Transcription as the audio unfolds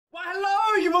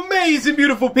you amazing,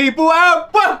 beautiful people, and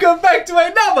welcome back to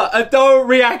another Ado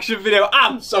reaction video.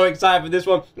 I'm so excited for this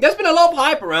one. There's been a lot of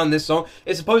hype around this song.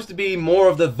 It's supposed to be more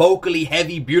of the vocally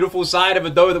heavy, beautiful side of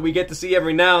Ado that we get to see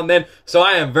every now and then, so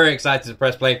I am very excited to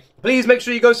press play. Please make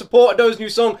sure you go support Ado's new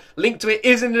song. Link to it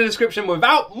is in the description.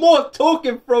 Without more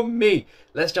talking from me,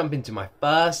 let's jump into my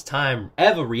first time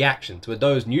ever reaction to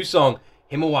Ado's new song,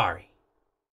 Himawari.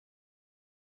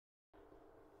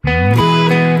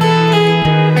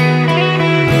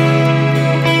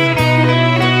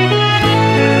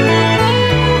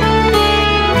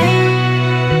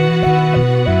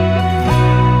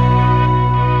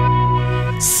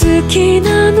 好き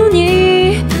なの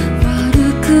に悪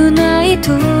くない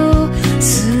と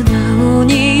素直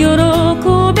に喜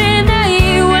べな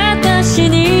い私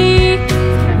に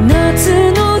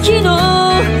夏の日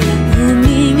の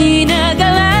海見な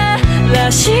がら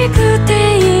らしく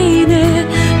ていいね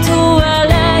と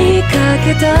笑いか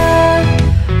けた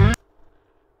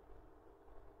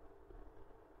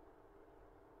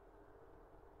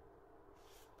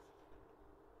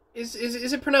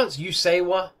Is it pronounced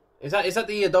Yusewa? Is that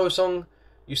the Ado song,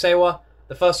 Yusewa?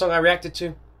 The first song I reacted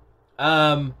to?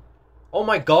 Oh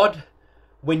my god.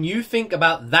 When you think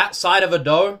about that side of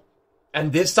Ado,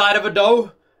 and this side of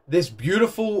Ado, this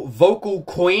beautiful vocal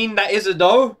queen that is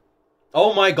Ado,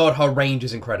 oh my god, her range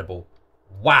is incredible.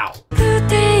 Wow.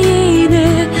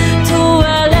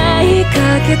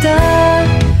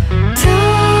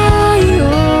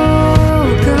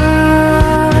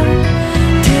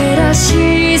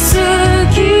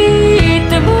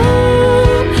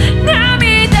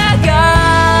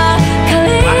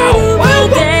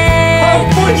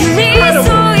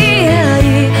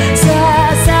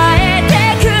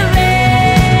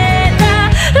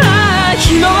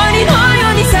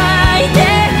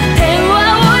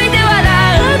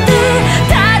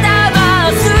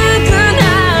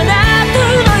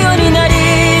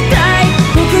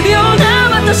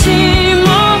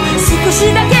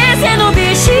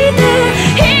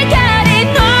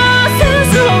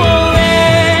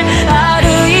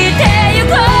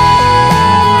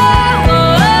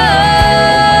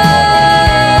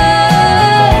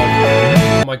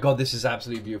 God, this is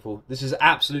absolutely beautiful. This is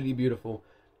absolutely beautiful.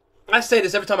 I say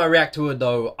this every time I react to her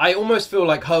though. I almost feel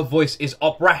like her voice is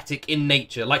operatic in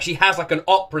nature. Like she has like an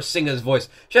opera singer's voice.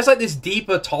 She has like this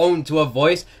deeper tone to her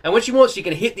voice. And when she wants, she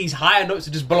can hit these higher notes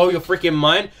to just blow your freaking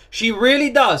mind. She really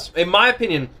does, in my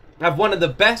opinion, have one of the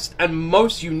best and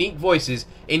most unique voices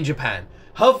in Japan.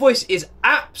 Her voice is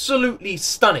absolutely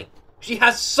stunning. She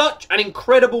has such an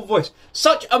incredible voice.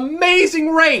 Such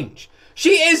amazing range.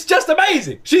 She is just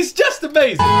amazing. She's just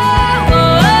amazing.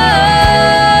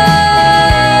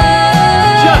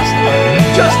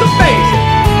 Just amazing.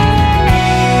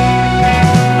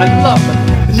 I love her.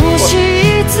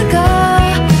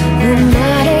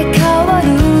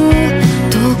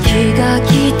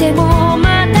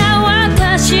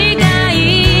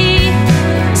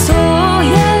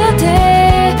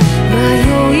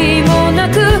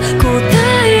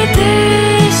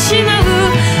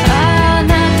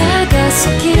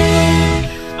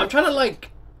 Trying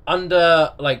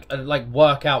to like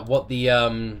work out what the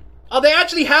oh, they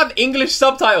actually have English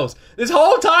subtitles. This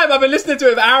whole time I've been listening to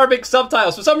it with Arabic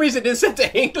subtitles. For some reason it didn't set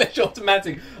to English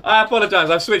automatic. I apologize,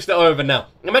 I've switched it over now.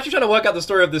 I'm actually trying to work out the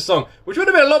story of this song, which would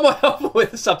have been a lot more helpful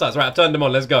with the subtitles. Right, I've turned them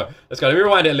on, let's go. Let's go, let me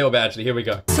rewind it a little bit actually, here we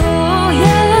go.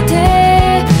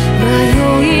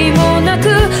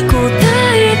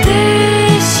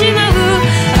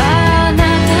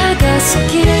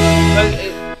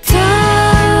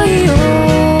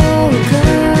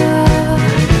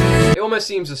 Almost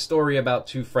seems a story about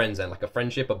two friends and like a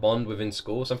friendship, a bond within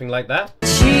school, something like that.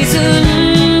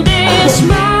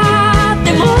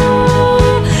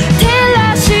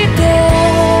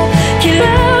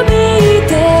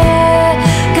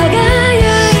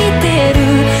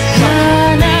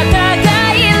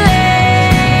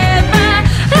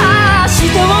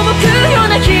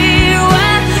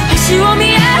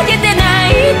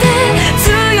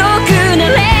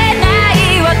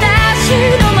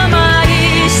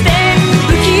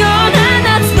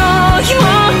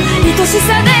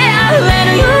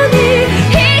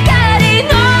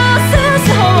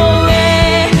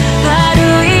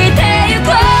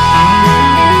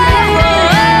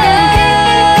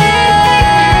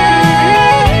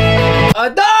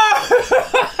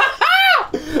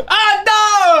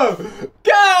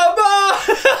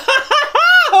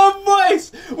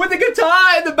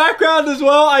 background as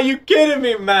well. Are you kidding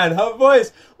me, man? Her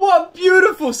voice. What a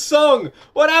beautiful song.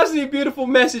 What absolutely beautiful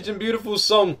message and beautiful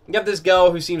song. You have this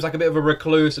girl who seems like a bit of a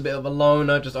recluse, a bit of a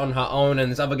loner, just on her own, and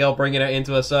this other girl bringing her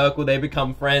into a circle. They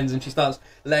become friends, and she starts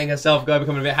letting herself go,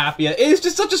 becoming a bit happier. It's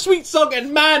just such a sweet song,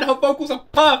 and man, her vocals are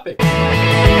perfect.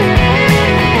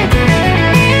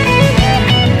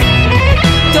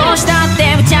 どうしたっ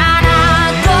て無茶な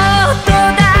こと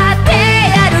だって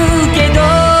やるけど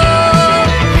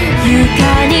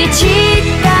床に散っ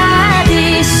たテ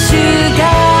ィッシュが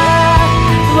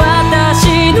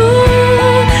私の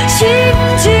信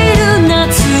じる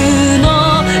夏の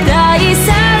大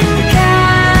三角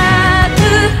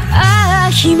ああ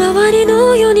ひまわり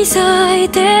のように咲い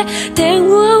て天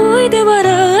を仰いで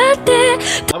笑って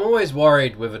I'm always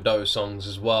worried with Ado songs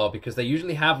as well because they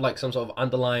usually have like some sort of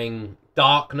underlying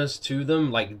darkness to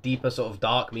them, like deeper sort of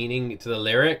dark meaning to the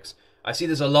lyrics. I see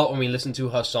this a lot when we listen to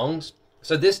her songs.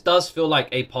 So this does feel like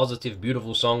a positive,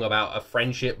 beautiful song about a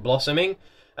friendship blossoming.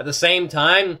 At the same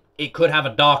time, it could have a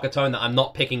darker tone that I'm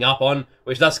not picking up on,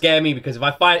 which does scare me because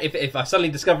if I suddenly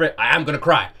discover it, I am gonna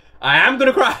cry. I am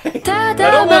gonna cry. I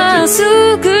don't want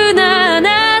to. あ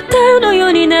なたのよ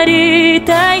うになり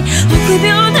たい臆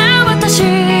病な私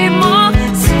も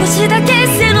少しだけ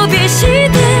背伸びして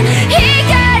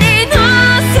光の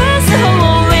差す方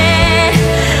へ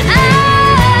あ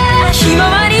あひま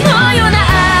わりのような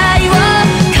愛を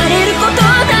枯れること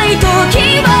ない時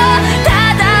をた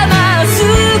だまっすぐ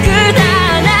な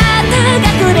あなたが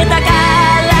くれたか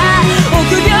ら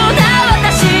臆病な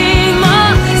私も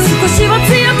少しは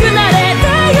強くなれた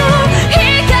よ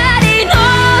光の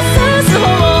差す方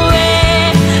へ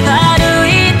歩い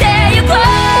てゆこう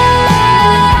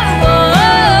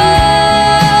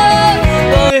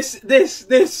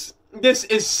This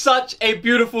is such a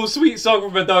beautiful, sweet song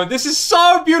from Ado. This is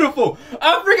so beautiful.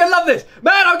 I freaking love this.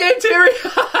 Man, I'm getting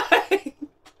teary-eyed.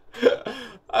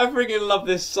 I freaking love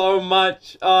this so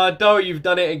much. Ado, you've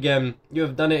done it again. You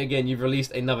have done it again. You've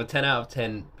released another 10 out of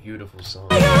 10 beautiful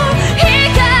songs.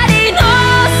 光の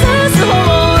差す方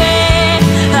へ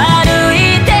歩い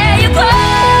てゆこう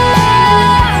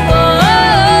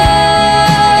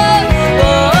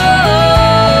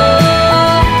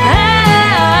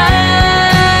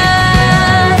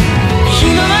ひ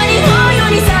まわりのよう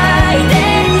に咲いて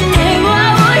天を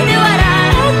仰いで笑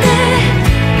って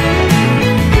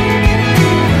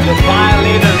The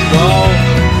violin as well.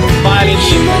 Violin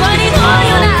ひまわりのよ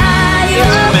うな愛を枯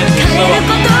れるこ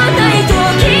とない時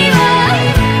は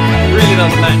really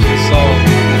does match the song.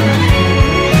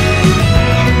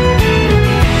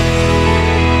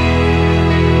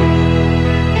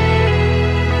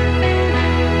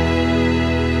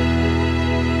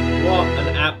 What an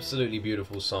absolutely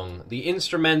beautiful song. The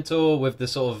instrumental with the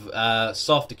sort of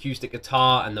soft acoustic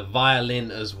guitar and the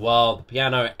violin as well, the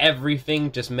piano,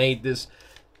 everything just made this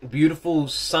beautiful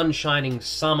sun-shining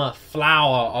summer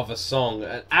flower of a song.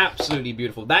 Absolutely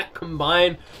beautiful. That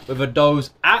combined with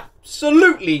Ado's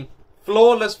absolutely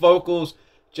flawless vocals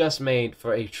just made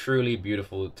for a truly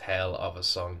beautiful tale of a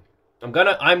song. I'm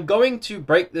going to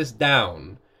break this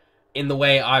down in the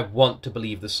way I want to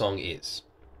believe the song is.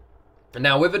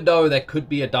 Now with Ado, there could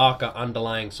be a darker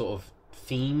underlying sort of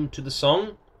theme to the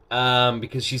song,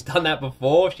 because she's done that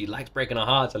before. She likes breaking our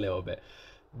hearts a little bit.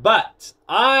 But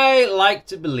I like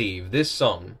to believe this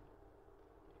song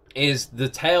is the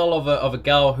tale of a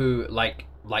girl who, like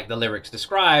the lyrics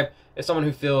describe, is someone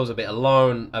who feels a bit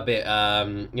alone, a bit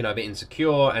you know, a bit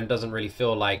insecure, and doesn't really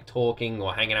feel like talking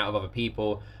or hanging out with other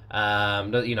people.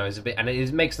 You know, is a bit, and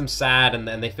it makes them sad, and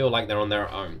then they feel like they're on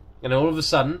their own. And all of a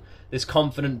sudden, this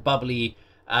confident, bubbly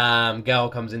girl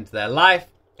comes into their life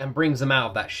and brings them out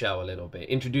of that shell a little bit,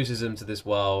 introduces them to this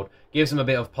world, gives them a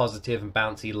bit of positive and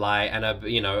bouncy light, and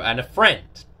a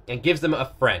friend, and gives them a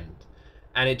friend.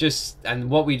 And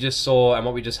what we just saw and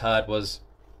what we just heard was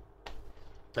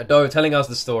Ado telling us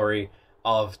the story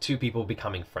of two people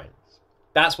becoming friends.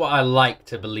 That's what I like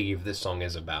to believe this song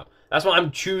is about. That's what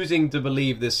I'm choosing to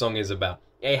believe this song is about.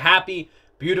 A happy,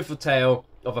 beautiful tale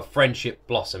of a friendship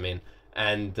blossoming,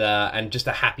 and just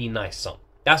a happy, nice song.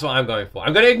 That's what I'm going for.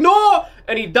 I'm going to ignore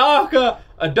any darker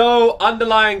Ado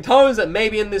underlying tones that may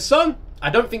be in this song.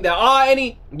 I don't think there are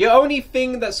any. The only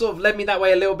thing that sort of led me that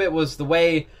way a little bit was the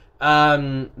way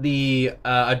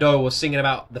Ado was singing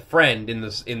about the friend in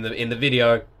the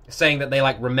video, saying that they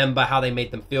like remember how they made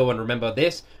them feel and remember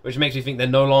this, which makes me think they're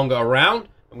no longer around.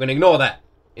 I'm going to ignore that.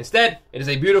 Instead, it is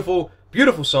a beautiful,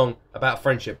 beautiful song about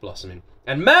friendship blossoming.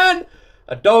 And man,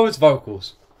 Ado's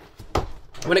vocals.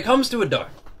 When it comes to Ado,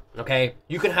 okay,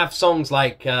 you can have songs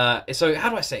like, so how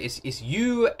do I say it? It's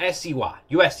U-S-E-Y,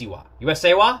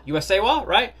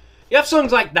 right? You have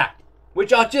songs like that.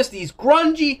 which are just these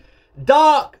grungy,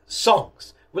 dark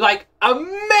songs. Like,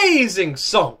 amazing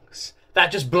songs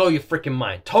that just blow your freaking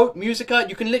mind. Tote Musica,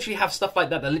 you can literally have stuff like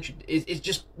that literally is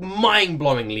just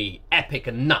mind-blowingly epic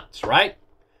and nuts, right?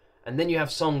 And then you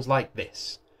have songs like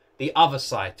this. The other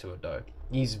side to Ado.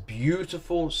 These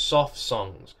beautiful, soft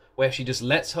songs where she just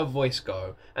lets her voice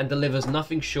go and delivers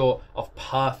nothing short of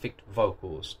perfect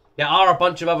vocals. There are a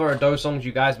bunch of other Ado songs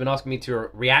you guys have been asking me to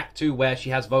react to where she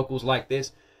has vocals like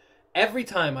this. Every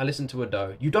time I listen to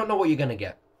Ado, you don't know what you're going to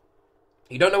get.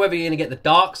 You don't know whether you're going to get the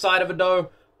dark side of Ado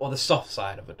or the soft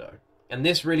side of Ado. And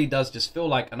this really does just feel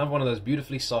like another one of those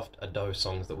beautifully soft Ado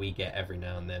songs that we get every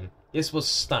now and then. This was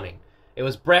stunning. It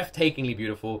was breathtakingly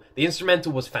beautiful. The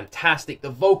instrumental was fantastic. The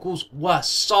vocals were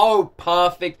so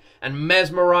perfect and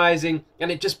mesmerizing.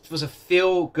 And it just was a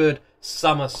feel-good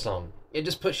summer song. It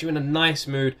just puts you in a nice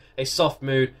mood, a soft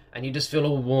mood, and you just feel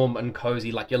all warm and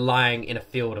cozy like you're lying in a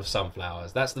field of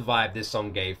sunflowers. That's the vibe this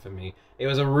song gave for me. It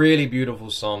was a really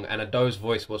beautiful song, and Ado's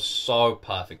voice was so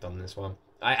perfect on this one.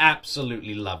 I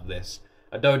absolutely love this.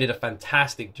 Ado did a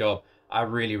fantastic job. I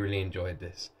really, really enjoyed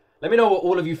this. Let me know what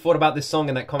all of you thought about this song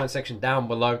in that comment section down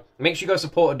below. Make sure you go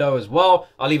support Ado as well.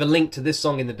 I'll leave a link to this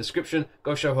song in the description.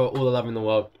 Go show her all the love in the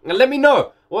world. And let me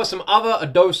know what are some other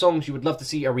Ado songs you would love to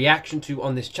see a reaction to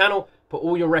on this channel. Put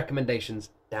all your recommendations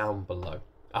down below.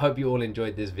 I hope you all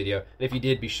enjoyed this video. And if you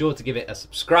did, be sure to give it a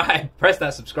subscribe. Press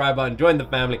that subscribe button, join the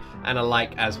family, and a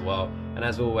like as well. And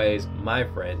as always, my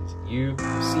friends, you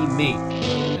see me